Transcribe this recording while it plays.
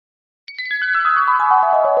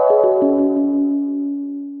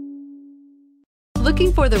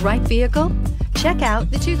Looking for the right vehicle? Check out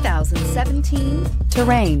the 2017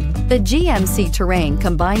 Terrain. The GMC Terrain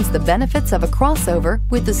combines the benefits of a crossover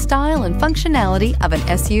with the style and functionality of an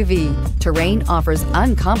SUV. Terrain offers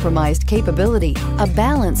uncompromised capability, a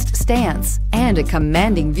balanced stance, and a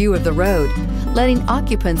commanding view of the road, letting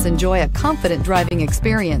occupants enjoy a confident driving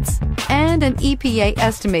experience. And an EPA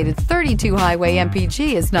estimated 32 highway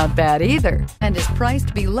MPG is not bad either, and is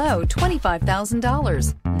priced below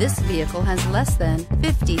 $25,000. This vehicle has less than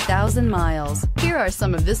 50,000 miles. Here are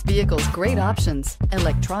some of this vehicle's great options: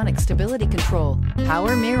 electronic stability control,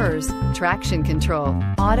 power mirrors, traction control,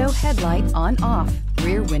 auto headlight on/off,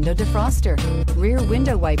 rear window defroster, rear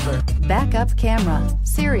window wiper, backup camera,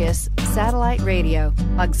 Sirius satellite radio,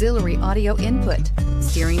 auxiliary audio input,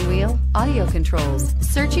 steering wheel audio controls.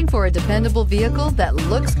 Searching for a dependable vehicle that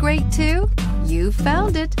looks great too? You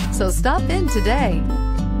found it, so stop in today.